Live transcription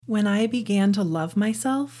When I began to love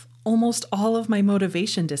myself, almost all of my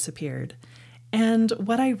motivation disappeared. And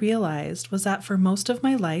what I realized was that for most of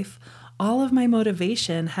my life, all of my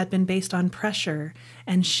motivation had been based on pressure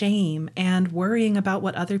and shame and worrying about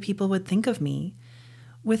what other people would think of me.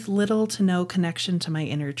 With little to no connection to my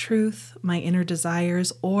inner truth, my inner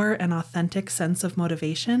desires, or an authentic sense of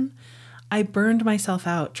motivation, I burned myself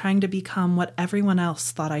out trying to become what everyone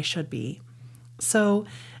else thought I should be. So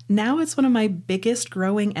now it's one of my biggest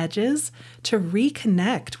growing edges to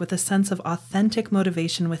reconnect with a sense of authentic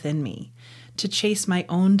motivation within me, to chase my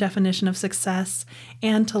own definition of success,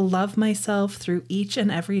 and to love myself through each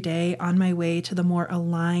and every day on my way to the more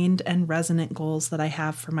aligned and resonant goals that I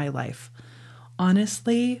have for my life.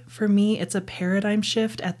 Honestly, for me, it's a paradigm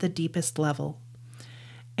shift at the deepest level.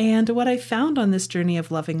 And what I found on this journey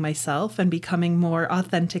of loving myself and becoming more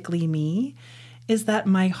authentically me is that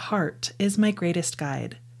my heart is my greatest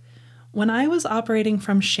guide. When I was operating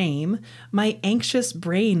from shame, my anxious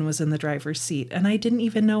brain was in the driver's seat, and I didn't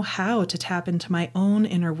even know how to tap into my own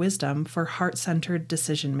inner wisdom for heart-centered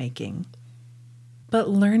decision-making. But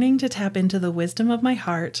learning to tap into the wisdom of my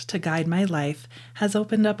heart to guide my life has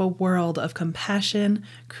opened up a world of compassion,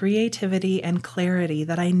 creativity, and clarity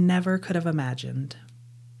that I never could have imagined.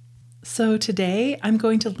 So today, I'm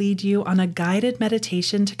going to lead you on a guided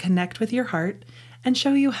meditation to connect with your heart and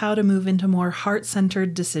show you how to move into more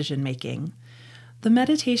heart-centered decision-making. The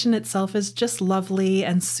meditation itself is just lovely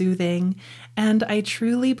and soothing, and I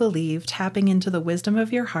truly believe tapping into the wisdom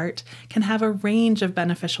of your heart can have a range of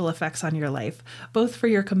beneficial effects on your life, both for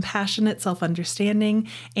your compassionate self-understanding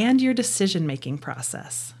and your decision-making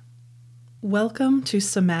process. Welcome to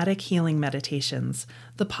Somatic Healing Meditations,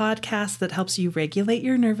 the podcast that helps you regulate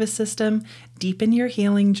your nervous system, deepen your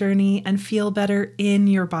healing journey, and feel better in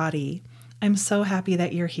your body. I'm so happy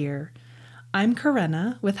that you're here. I'm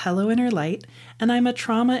Karenna with Hello Inner Light, and I'm a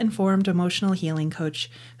trauma-informed emotional healing coach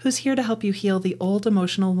who's here to help you heal the old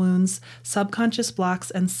emotional wounds, subconscious blocks,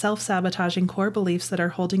 and self-sabotaging core beliefs that are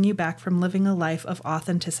holding you back from living a life of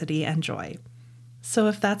authenticity and joy. So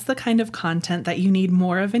if that's the kind of content that you need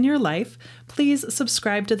more of in your life, please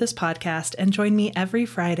subscribe to this podcast and join me every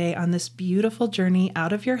Friday on this beautiful journey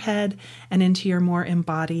out of your head and into your more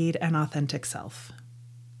embodied and authentic self.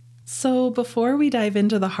 So before we dive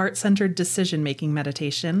into the heart-centered decision-making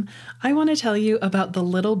meditation, I want to tell you about the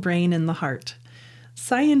little brain in the heart.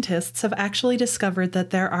 Scientists have actually discovered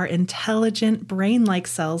that there are intelligent brain-like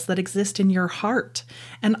cells that exist in your heart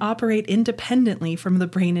and operate independently from the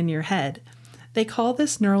brain in your head. They call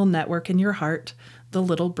this neural network in your heart the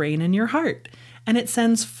little brain in your heart, and it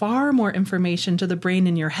sends far more information to the brain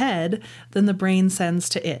in your head than the brain sends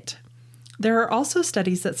to it. There are also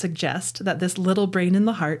studies that suggest that this little brain in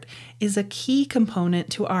the heart is a key component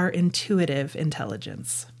to our intuitive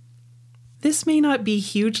intelligence. This may not be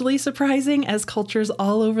hugely surprising, as cultures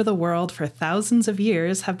all over the world for thousands of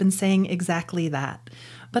years have been saying exactly that,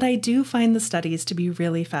 but I do find the studies to be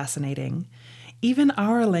really fascinating. Even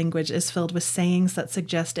our language is filled with sayings that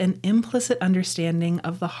suggest an implicit understanding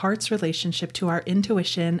of the heart's relationship to our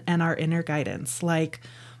intuition and our inner guidance, like,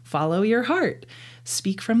 follow your heart,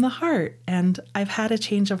 speak from the heart, and I've had a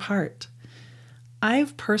change of heart.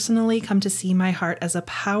 I've personally come to see my heart as a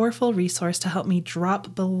powerful resource to help me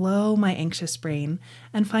drop below my anxious brain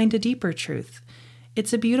and find a deeper truth.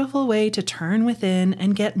 It's a beautiful way to turn within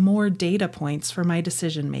and get more data points for my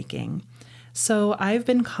decision making. So I've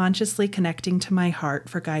been consciously connecting to my heart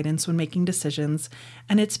for guidance when making decisions,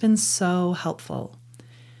 and it's been so helpful.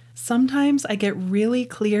 Sometimes I get really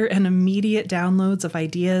clear and immediate downloads of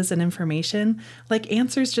ideas and information, like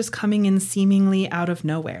answers just coming in seemingly out of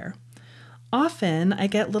nowhere. Often I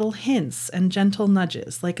get little hints and gentle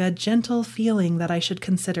nudges, like a gentle feeling that I should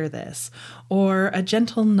consider this, or a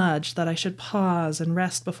gentle nudge that I should pause and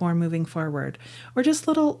rest before moving forward, or just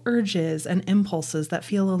little urges and impulses that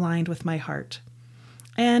feel aligned with my heart.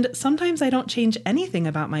 And sometimes I don't change anything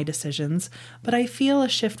about my decisions, but I feel a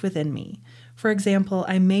shift within me. For example,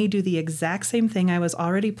 I may do the exact same thing I was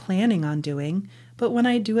already planning on doing, but when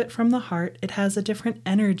I do it from the heart, it has a different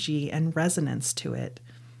energy and resonance to it.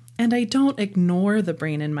 And I don't ignore the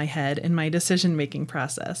brain in my head in my decision-making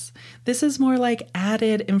process. This is more like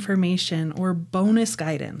added information or bonus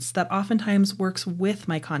guidance that oftentimes works with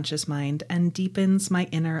my conscious mind and deepens my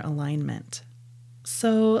inner alignment.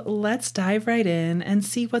 So let's dive right in and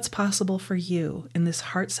see what's possible for you in this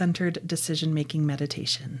heart-centered decision-making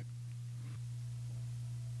meditation.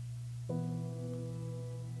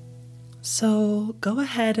 So go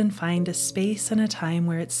ahead and find a space and a time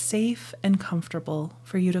where it's safe and comfortable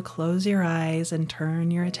for you to close your eyes and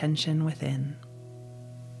turn your attention within.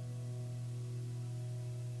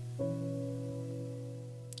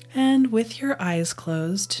 And with your eyes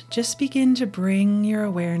closed, just begin to bring your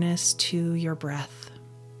awareness to your breath.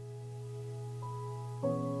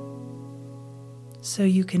 So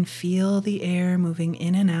you can feel the air moving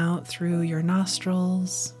in and out through your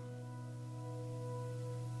nostrils.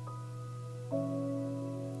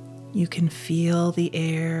 You can feel the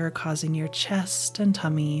air causing your chest and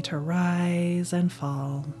tummy to rise and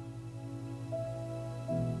fall.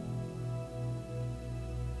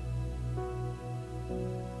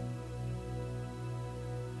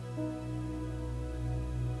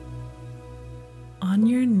 On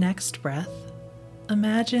your next breath,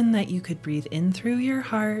 imagine that you could breathe in through your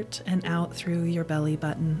heart and out through your belly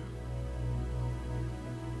button.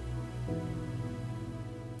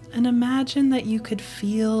 And imagine that you could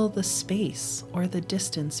feel the space or the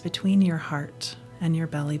distance between your heart and your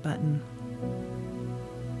belly button.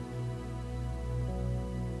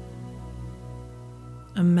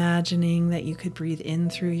 Imagining that you could breathe in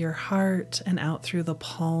through your heart and out through the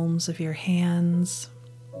palms of your hands.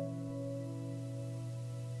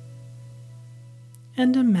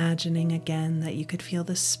 And imagining again that you could feel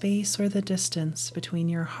the space or the distance between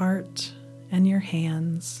your heart and your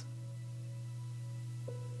hands.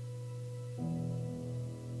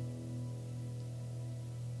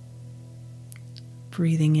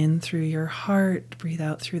 Breathing in through your heart, breathe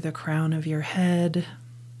out through the crown of your head.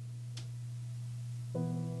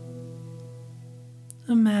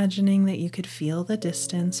 Imagining that you could feel the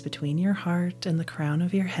distance between your heart and the crown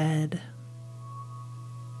of your head.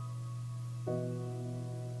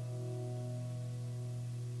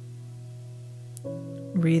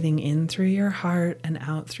 Breathing in through your heart and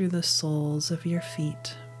out through the soles of your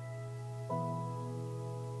feet.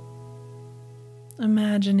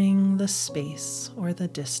 Imagining the space or the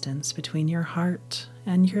distance between your heart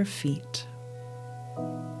and your feet.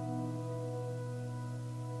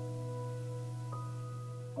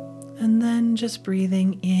 And then just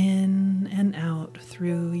breathing in and out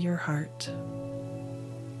through your heart.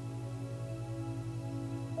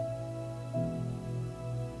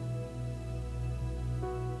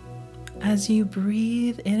 As you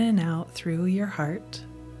breathe in and out through your heart,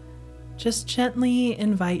 just gently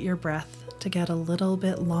invite your breath to get a little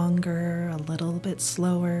bit longer, a little bit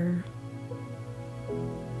slower.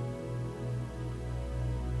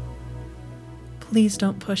 Please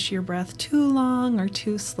don't push your breath too long or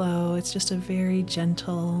too slow. It's just a very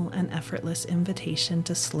gentle and effortless invitation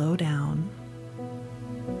to slow down.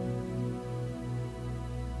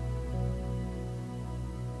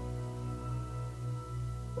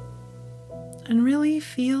 And really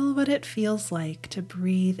feel what it feels like to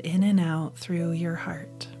breathe in and out through your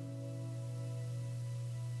heart.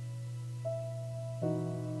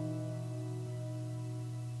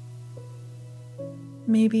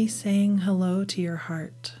 Maybe saying hello to your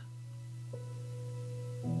heart,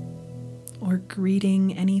 or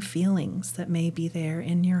greeting any feelings that may be there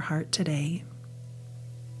in your heart today.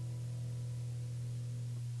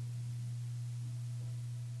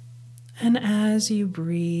 And as you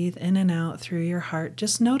breathe in and out through your heart,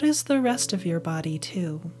 just notice the rest of your body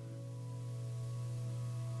too.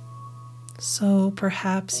 So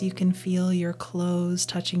perhaps you can feel your clothes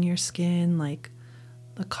touching your skin, like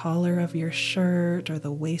the collar of your shirt or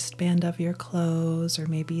the waistband of your clothes, or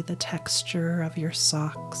maybe the texture of your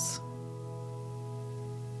socks.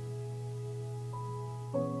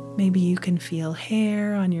 Maybe you can feel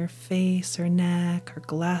hair on your face or neck, or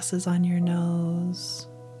glasses on your nose.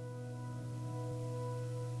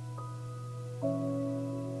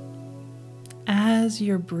 As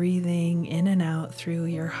you're breathing in and out through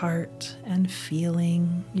your heart and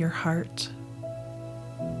feeling your heart,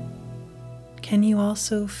 can you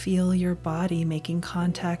also feel your body making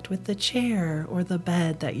contact with the chair or the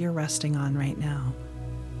bed that you're resting on right now?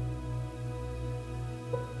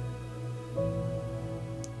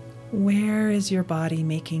 Where is your body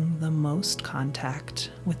making the most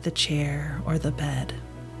contact with the chair or the bed?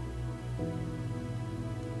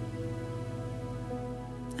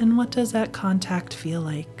 And what does that contact feel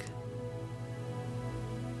like?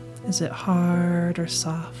 Is it hard or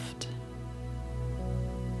soft?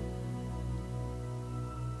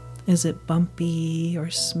 Is it bumpy or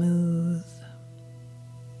smooth?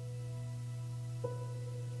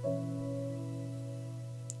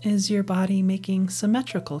 Is your body making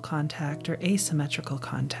symmetrical contact or asymmetrical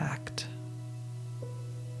contact?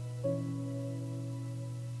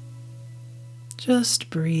 Just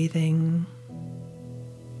breathing.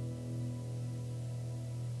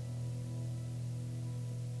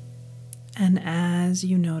 And as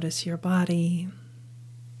you notice your body,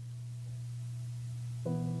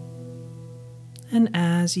 and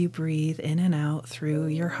as you breathe in and out through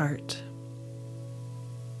your heart,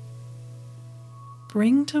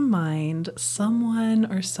 bring to mind someone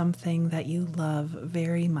or something that you love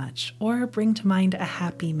very much, or bring to mind a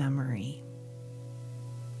happy memory.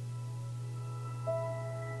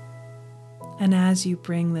 And as you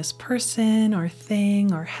bring this person or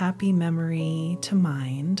thing or happy memory to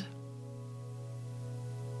mind,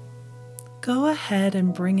 go ahead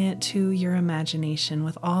and bring it to your imagination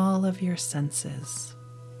with all of your senses.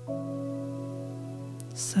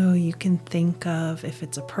 So you can think of, if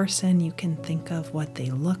it's a person, you can think of what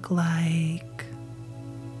they look like,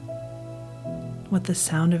 what the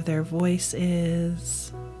sound of their voice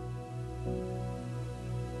is,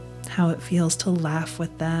 how it feels to laugh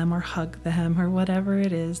with them or hug them or whatever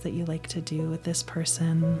it is that you like to do with this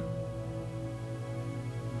person.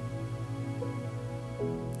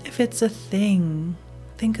 If it's a thing,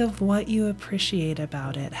 think of what you appreciate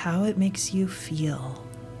about it, how it makes you feel.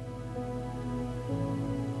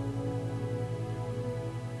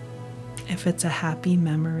 If it's a happy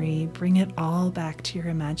memory, bring it all back to your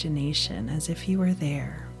imagination as if you were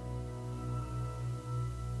there.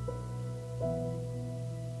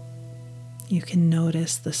 You can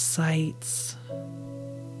notice the sights,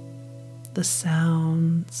 the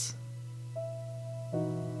sounds,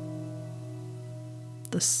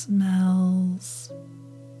 the smells,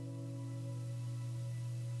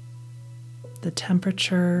 the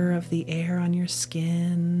temperature of the air on your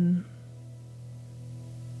skin.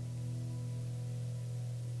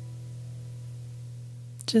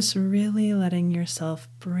 Just really letting yourself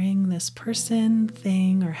bring this person,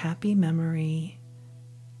 thing, or happy memory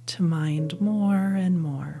to mind more and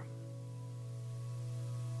more.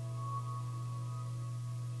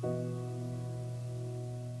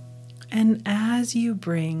 And as you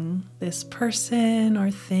bring this person or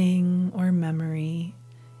thing or memory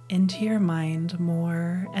into your mind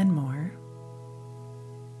more and more,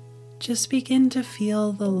 just begin to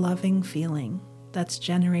feel the loving feeling that's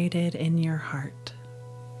generated in your heart.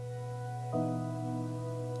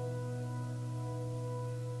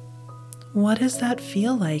 What does that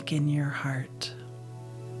feel like in your heart?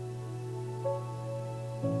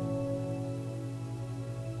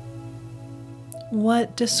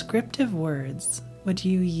 What descriptive words would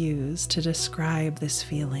you use to describe this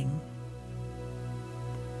feeling?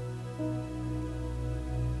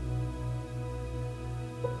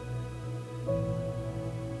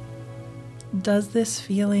 Does this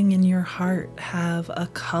feeling in your heart have a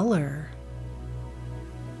color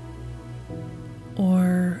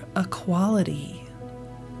or a quality?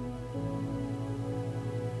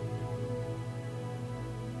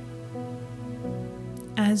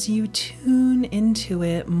 As you tune into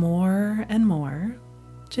it more and more,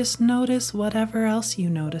 just notice whatever else you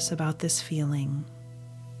notice about this feeling.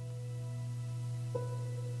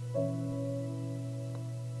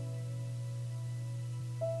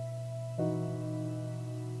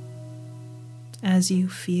 As you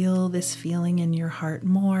feel this feeling in your heart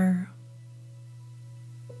more,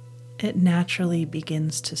 it naturally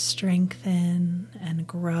begins to strengthen and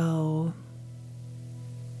grow.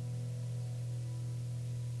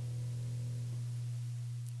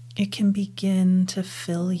 It can begin to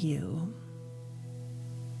fill you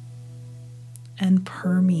and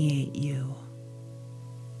permeate you.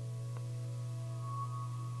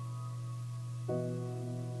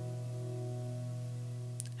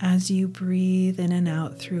 As you breathe in and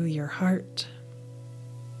out through your heart,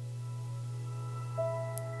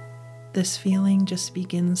 this feeling just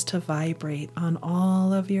begins to vibrate on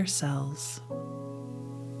all of your cells,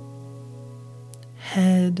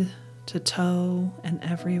 head to toe and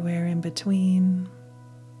everywhere in between.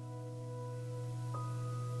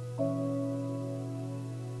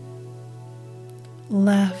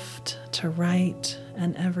 Left to right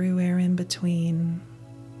and everywhere in between.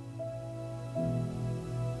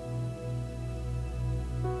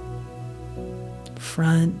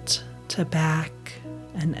 Front to back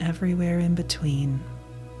and everywhere in between.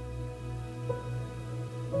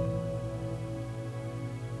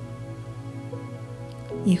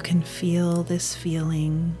 You can feel this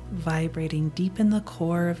feeling vibrating deep in the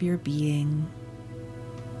core of your being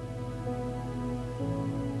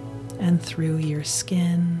and through your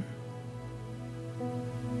skin.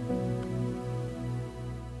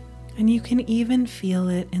 And you can even feel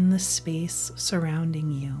it in the space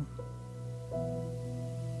surrounding you.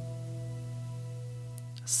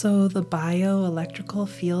 So the bioelectrical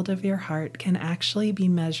field of your heart can actually be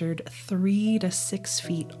measured 3 to 6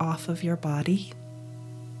 feet off of your body.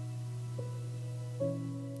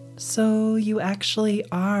 So you actually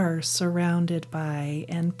are surrounded by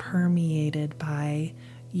and permeated by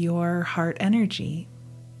your heart energy.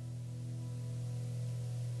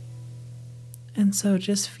 And so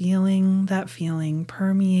just feeling that feeling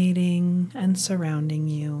permeating and surrounding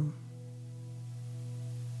you.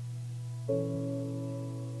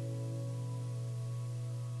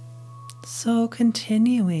 So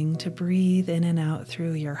continuing to breathe in and out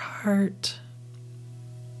through your heart.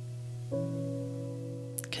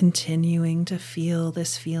 Continuing to feel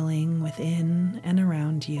this feeling within and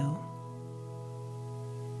around you.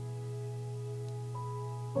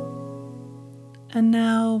 And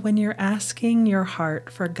now, when you're asking your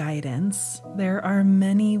heart for guidance, there are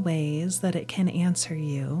many ways that it can answer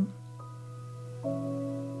you.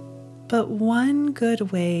 But one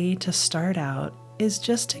good way to start out is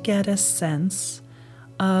just to get a sense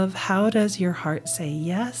of how does your heart say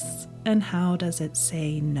yes and how does it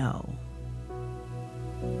say no.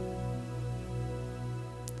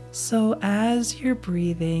 So as you're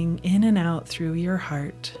breathing in and out through your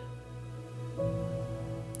heart,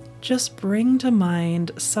 just bring to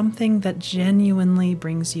mind something that genuinely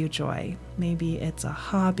brings you joy. Maybe it's a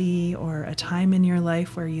hobby or a time in your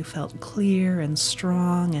life where you felt clear and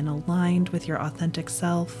strong and aligned with your authentic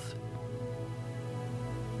self.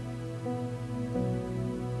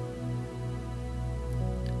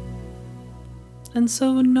 And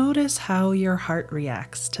so notice how your heart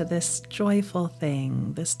reacts to this joyful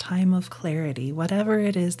thing, this time of clarity, whatever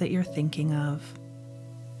it is that you're thinking of.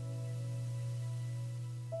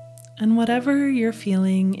 And whatever you're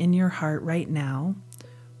feeling in your heart right now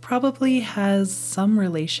probably has some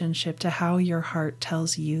relationship to how your heart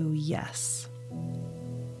tells you yes.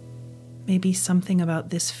 Maybe something about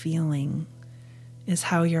this feeling is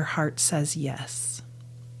how your heart says yes.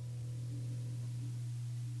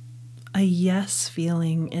 A yes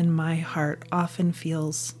feeling in my heart often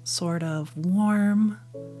feels sort of warm,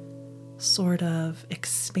 sort of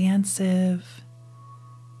expansive,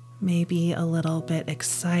 maybe a little bit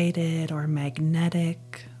excited or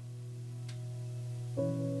magnetic.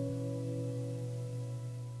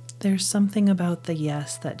 There's something about the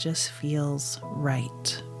yes that just feels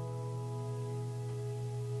right.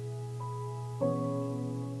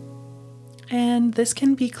 And this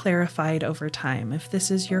can be clarified over time. If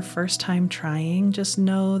this is your first time trying, just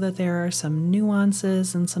know that there are some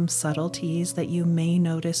nuances and some subtleties that you may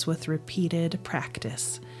notice with repeated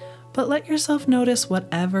practice. But let yourself notice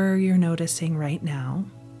whatever you're noticing right now.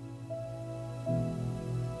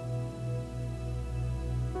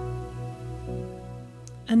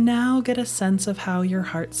 And now get a sense of how your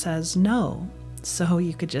heart says no. So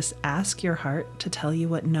you could just ask your heart to tell you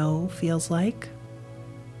what no feels like.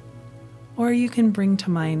 Or you can bring to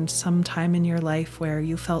mind some time in your life where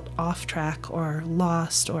you felt off track or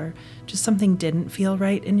lost or just something didn't feel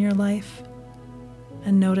right in your life.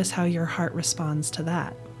 And notice how your heart responds to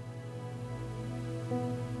that.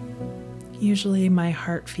 Usually my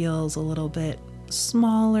heart feels a little bit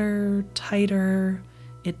smaller, tighter.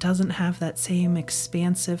 It doesn't have that same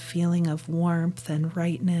expansive feeling of warmth and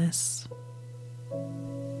rightness.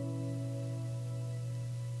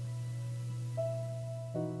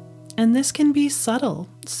 And this can be subtle,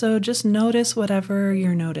 so just notice whatever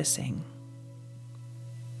you're noticing.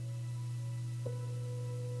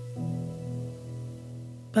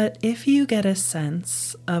 But if you get a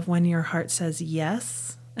sense of when your heart says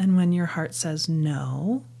yes and when your heart says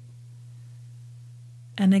no,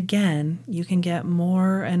 and again, you can get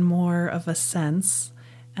more and more of a sense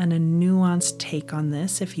and a nuanced take on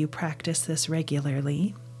this if you practice this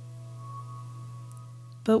regularly.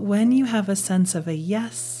 But when you have a sense of a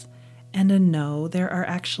yes and a no, there are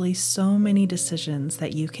actually so many decisions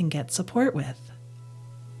that you can get support with.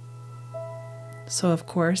 So, of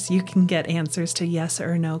course, you can get answers to yes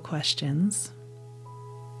or no questions.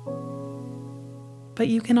 But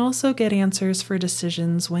you can also get answers for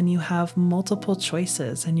decisions when you have multiple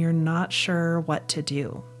choices and you're not sure what to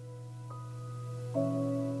do.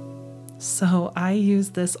 So I use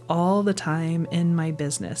this all the time in my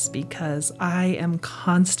business because I am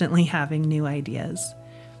constantly having new ideas.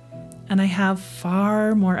 And I have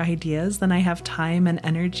far more ideas than I have time and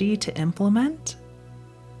energy to implement.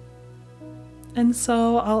 And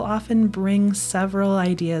so I'll often bring several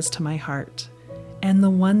ideas to my heart. And the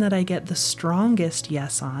one that I get the strongest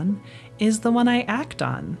yes on is the one I act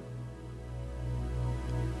on.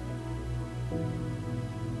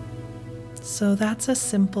 So that's a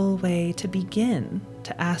simple way to begin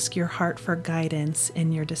to ask your heart for guidance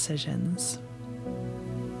in your decisions.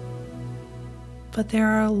 But there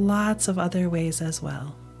are lots of other ways as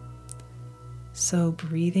well. So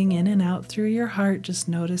breathing in and out through your heart, just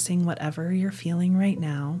noticing whatever you're feeling right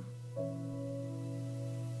now.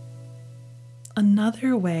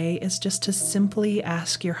 Another way is just to simply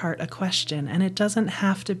ask your heart a question, and it doesn't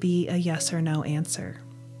have to be a yes or no answer.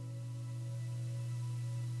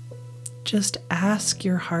 Just ask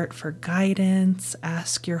your heart for guidance,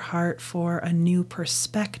 ask your heart for a new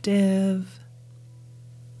perspective.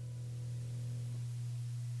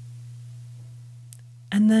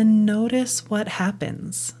 And then notice what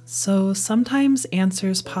happens. So sometimes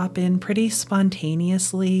answers pop in pretty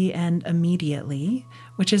spontaneously and immediately,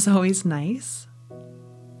 which is always nice.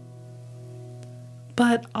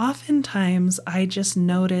 But oftentimes I just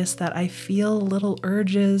notice that I feel little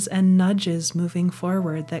urges and nudges moving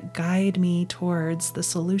forward that guide me towards the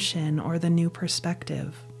solution or the new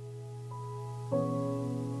perspective.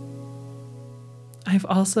 I've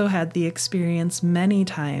also had the experience many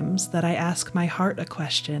times that I ask my heart a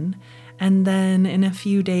question, and then in a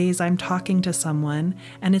few days I'm talking to someone,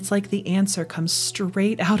 and it's like the answer comes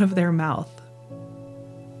straight out of their mouth.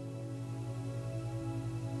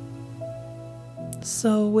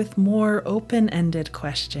 So, with more open-ended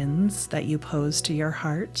questions that you pose to your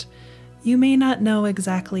heart, you may not know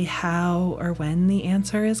exactly how or when the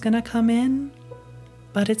answer is going to come in,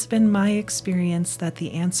 but it's been my experience that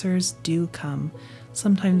the answers do come,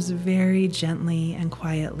 sometimes very gently and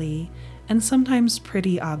quietly, and sometimes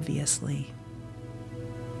pretty obviously.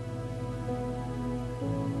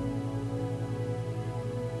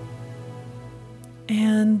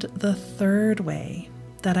 And the third way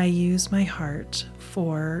that I use my heart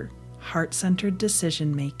for heart-centered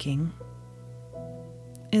decision making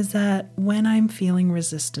is that when I'm feeling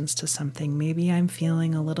resistance to something, maybe I'm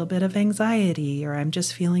feeling a little bit of anxiety or I'm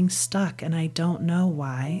just feeling stuck and I don't know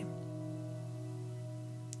why,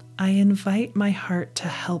 I invite my heart to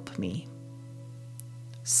help me.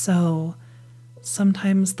 So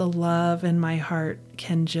sometimes the love in my heart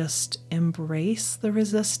can just embrace the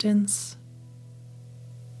resistance.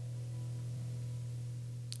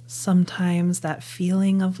 Sometimes that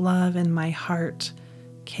feeling of love in my heart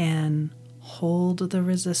can hold the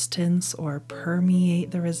resistance or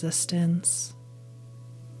permeate the resistance.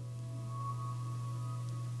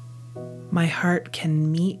 My heart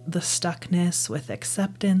can meet the stuckness with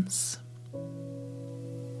acceptance.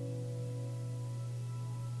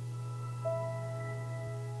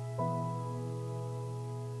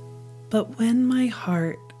 But when my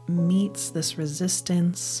heart meets this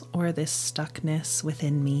resistance or this stuckness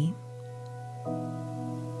within me,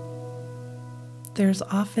 there's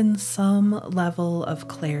often some level of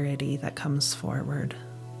clarity that comes forward.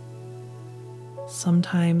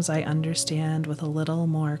 Sometimes I understand with a little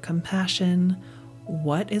more compassion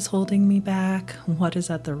what is holding me back, what is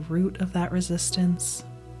at the root of that resistance.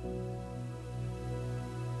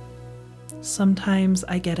 Sometimes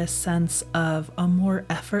I get a sense of a more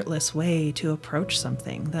effortless way to approach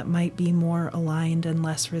something that might be more aligned and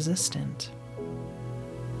less resistant.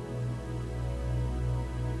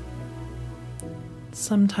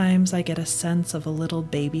 Sometimes I get a sense of a little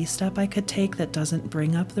baby step I could take that doesn't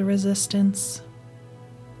bring up the resistance.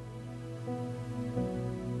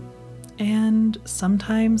 And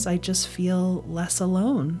sometimes I just feel less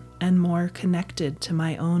alone and more connected to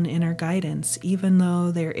my own inner guidance, even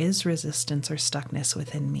though there is resistance or stuckness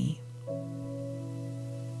within me.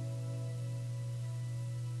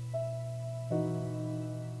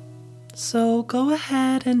 So go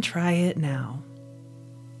ahead and try it now.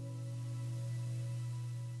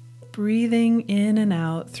 Breathing in and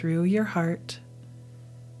out through your heart,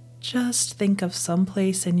 just think of some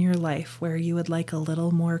place in your life where you would like a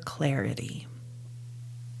little more clarity.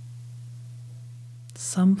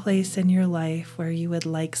 Some place in your life where you would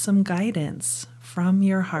like some guidance from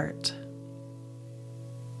your heart.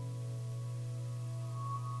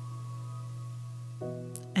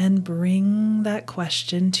 And bring that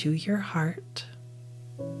question to your heart.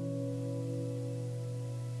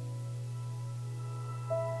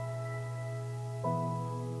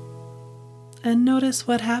 And notice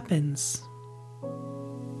what happens.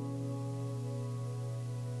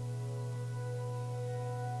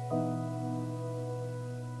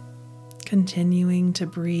 Continuing to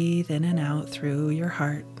breathe in and out through your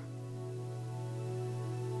heart.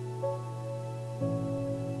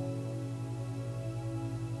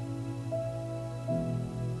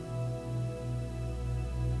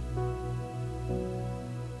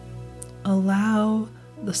 Allow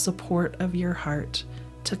the support of your heart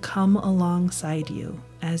to come alongside you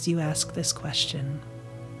as you ask this question.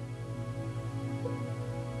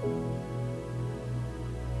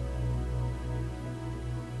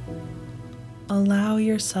 Allow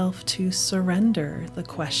yourself to surrender the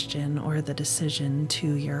question or the decision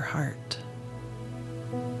to your heart.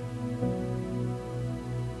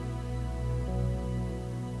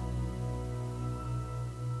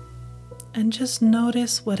 And just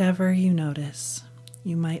notice whatever you notice.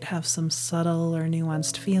 You might have some subtle or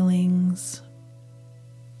nuanced feelings.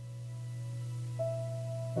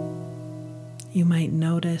 You might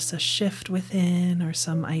notice a shift within or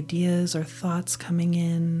some ideas or thoughts coming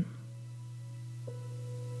in.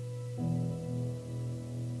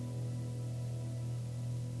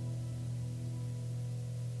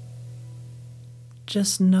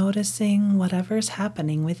 Just noticing whatever's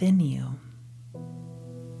happening within you.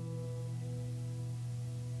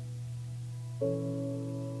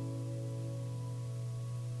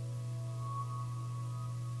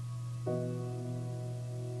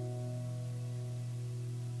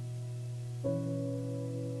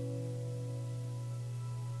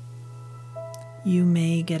 You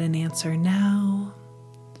may get an answer now,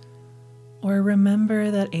 or remember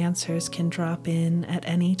that answers can drop in at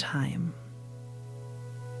any time.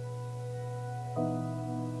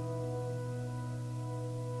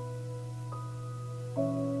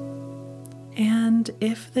 And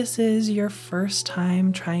if this is your first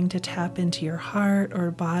time trying to tap into your heart or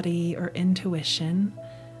body or intuition,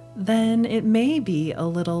 then it may be a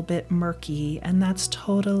little bit murky, and that's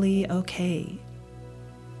totally okay.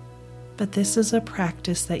 But this is a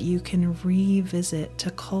practice that you can revisit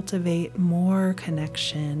to cultivate more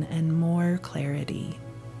connection and more clarity.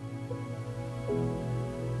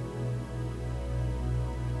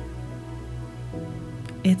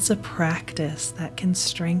 It's a practice that can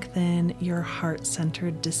strengthen your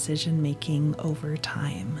heart-centered decision-making over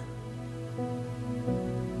time.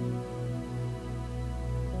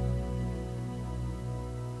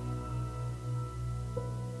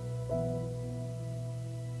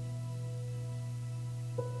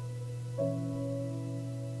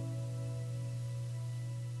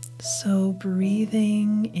 So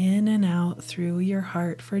breathing in and out through your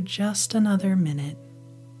heart for just another minute.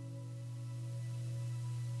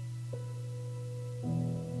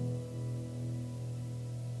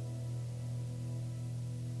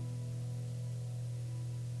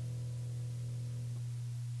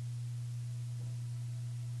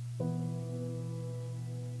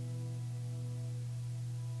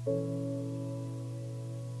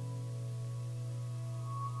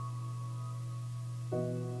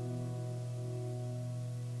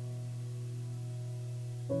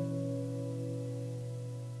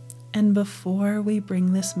 And before we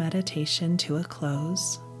bring this meditation to a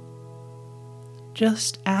close,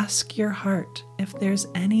 just ask your heart if there's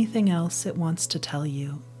anything else it wants to tell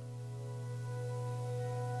you.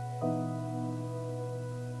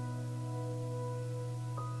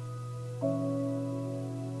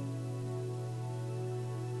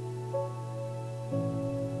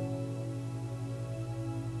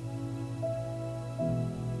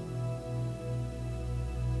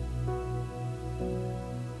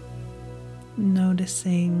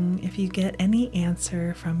 Noticing if you get any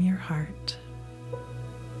answer from your heart.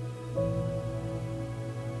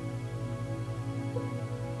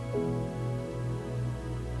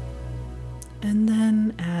 And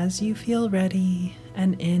then, as you feel ready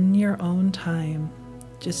and in your own time,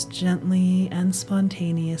 just gently and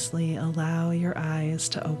spontaneously allow your eyes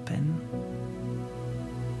to open.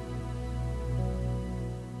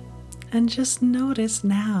 And just notice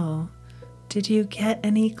now. Did you get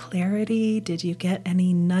any clarity? Did you get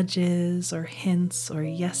any nudges or hints or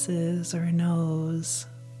yeses or nos?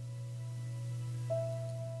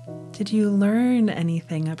 Did you learn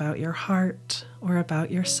anything about your heart or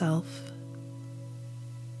about yourself?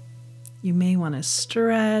 You may want to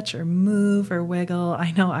stretch or move or wiggle.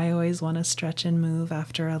 I know I always want to stretch and move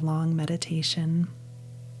after a long meditation.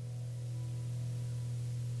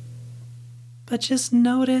 But just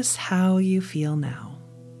notice how you feel now.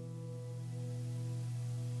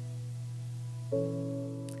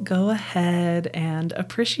 Go ahead and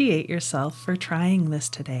appreciate yourself for trying this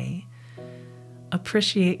today.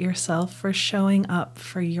 Appreciate yourself for showing up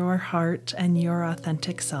for your heart and your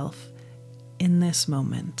authentic self in this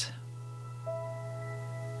moment.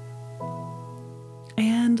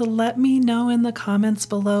 And let me know in the comments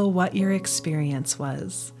below what your experience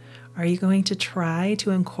was. Are you going to try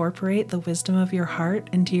to incorporate the wisdom of your heart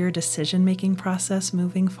into your decision-making process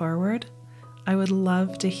moving forward? I would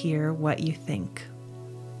love to hear what you think.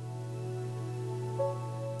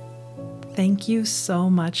 Thank you so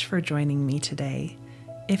much for joining me today.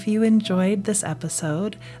 If you enjoyed this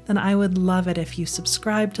episode, then I would love it if you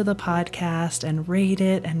subscribe to the podcast and rate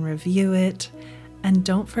it and review it. And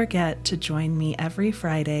don't forget to join me every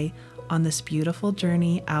Friday on this beautiful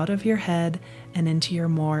journey out of your head and into your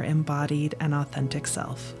more embodied and authentic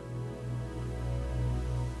self.